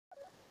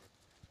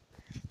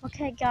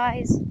Okay,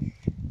 guys.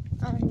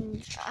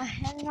 I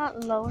have not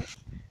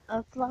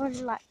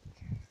uploaded like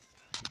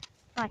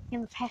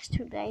in the past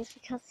 2 days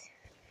because,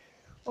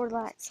 or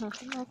like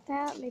something like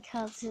that,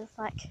 because it's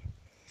like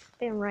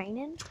been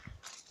raining,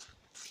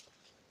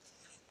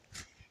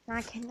 and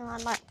I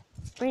cannot like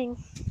bring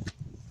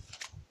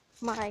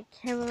my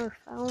camera or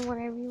phone,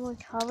 whatever you want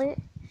to call it,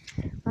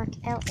 like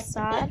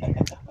outside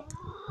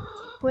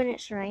when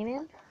it's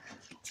raining.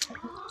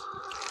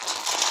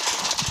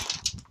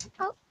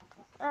 Oh,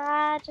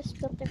 I just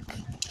spilled it a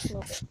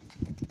little bit.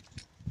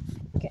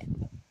 Okay,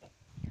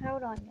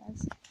 hold on,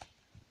 guys.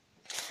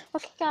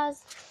 Okay,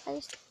 guys,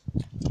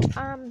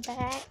 I'm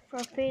back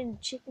from feeding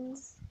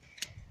chickens.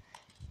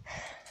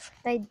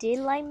 They did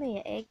lay me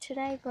an egg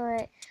today,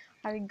 but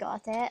I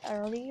got that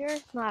earlier,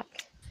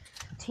 like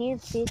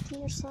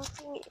 10:50 or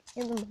something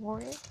in the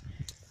morning.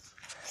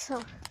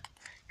 So,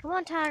 come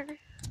on, Tiger.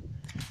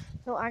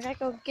 So I gotta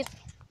go get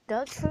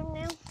duck food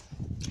now,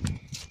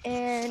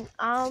 and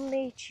I'll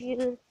meet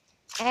you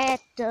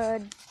at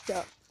the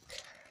duck.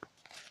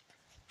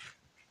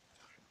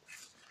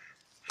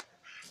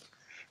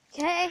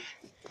 Okay,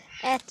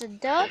 at the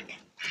duck.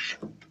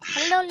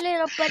 Hello,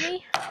 little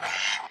buddy.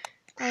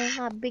 Oh,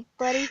 my big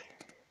buddy.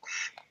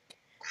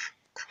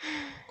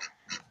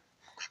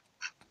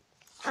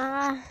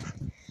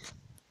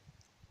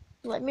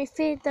 Let me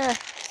feed the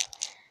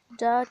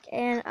duck,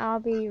 and I'll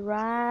be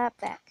right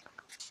back.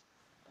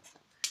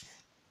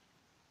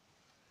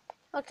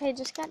 Okay,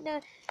 just got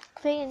done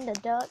feeding the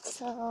duck,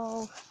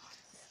 so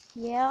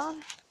yeah.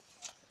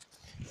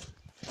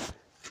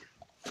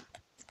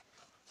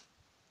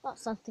 Thought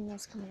something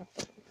else coming up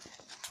there.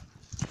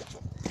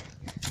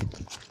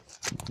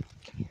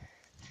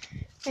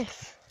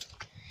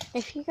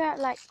 If you got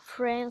like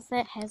friends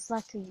that has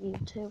like a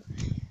YouTube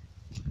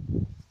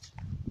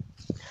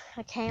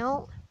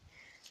account,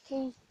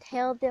 can you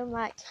tell them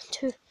like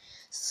to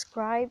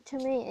subscribe to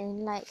me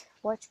and like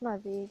watch my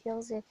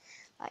videos and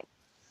like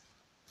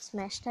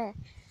smash that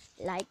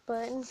like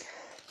button,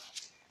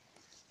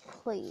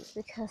 please,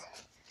 because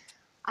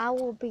I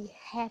will be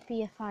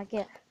happy if I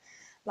get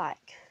like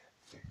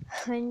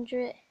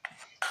 100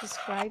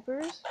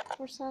 subscribers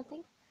or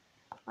something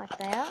like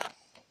that.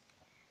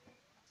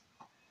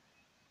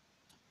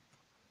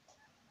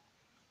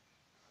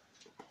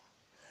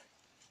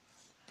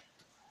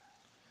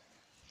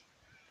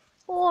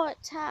 What,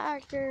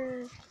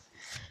 Tiger?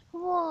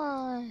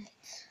 What?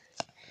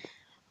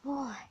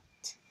 What?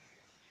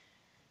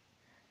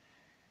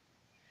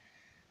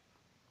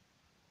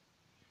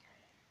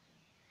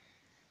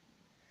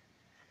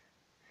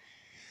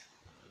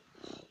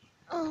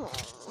 Oh.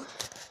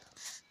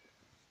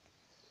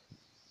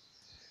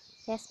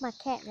 That's my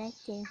cat right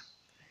there.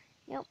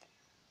 Yep.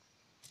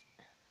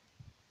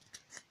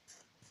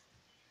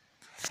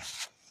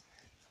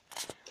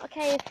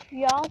 Okay, if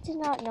y'all did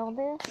not know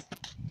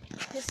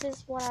this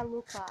is what I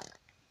look like.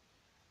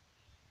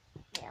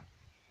 Yeah.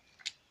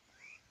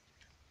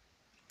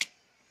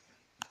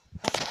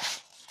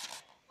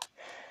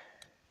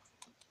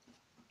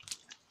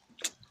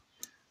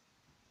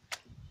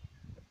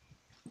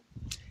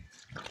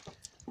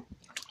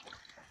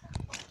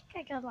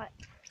 Okay, go like.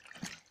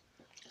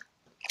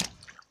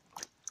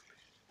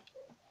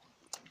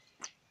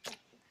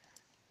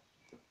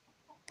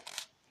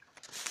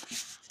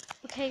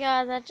 Okay,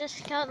 guys, I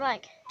just got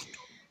like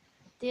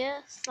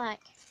this, like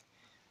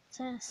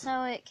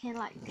so it can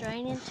like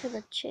drain into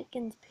the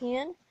chicken's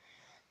pen,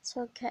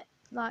 so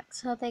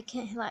they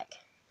can like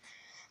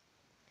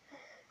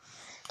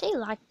they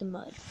like the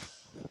mud,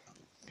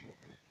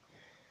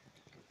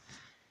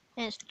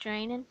 and it's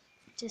draining.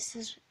 This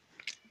is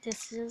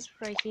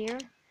right here.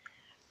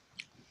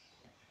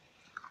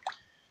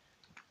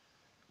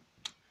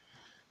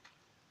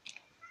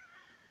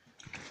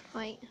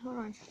 Wait, hold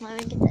on. Let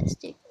me get that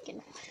stick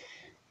again.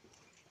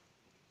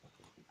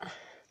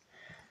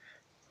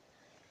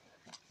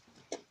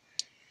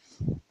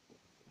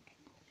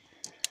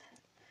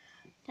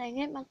 Dang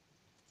it, my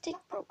stick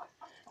broke.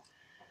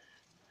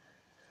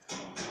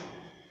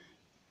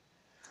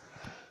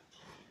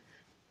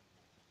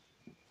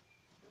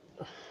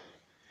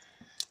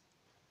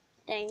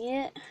 Dang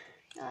it.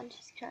 God,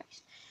 Jesus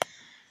Christ.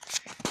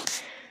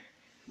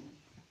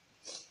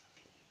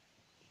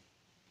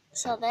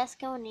 So that's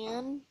going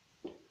in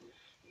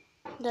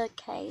the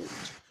cage.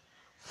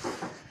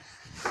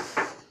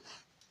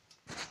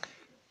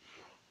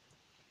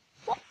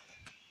 What?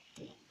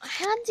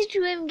 How did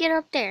you even get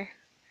up there?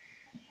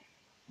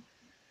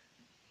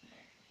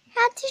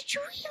 How did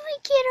you even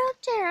get up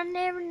there? I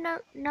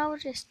never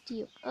noticed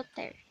you up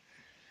there.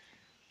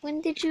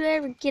 When did you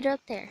ever get up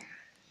there?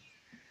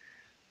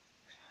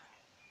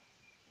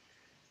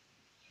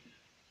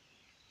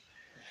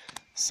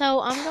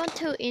 So I'm going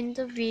to end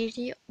the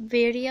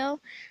video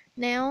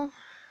now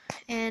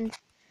and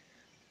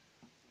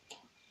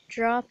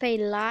drop a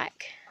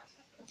like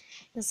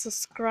and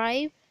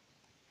subscribe,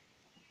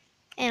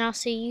 and I'll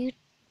see you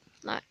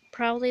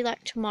probably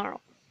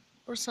tomorrow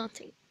or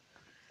something.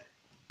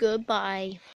 Goodbye.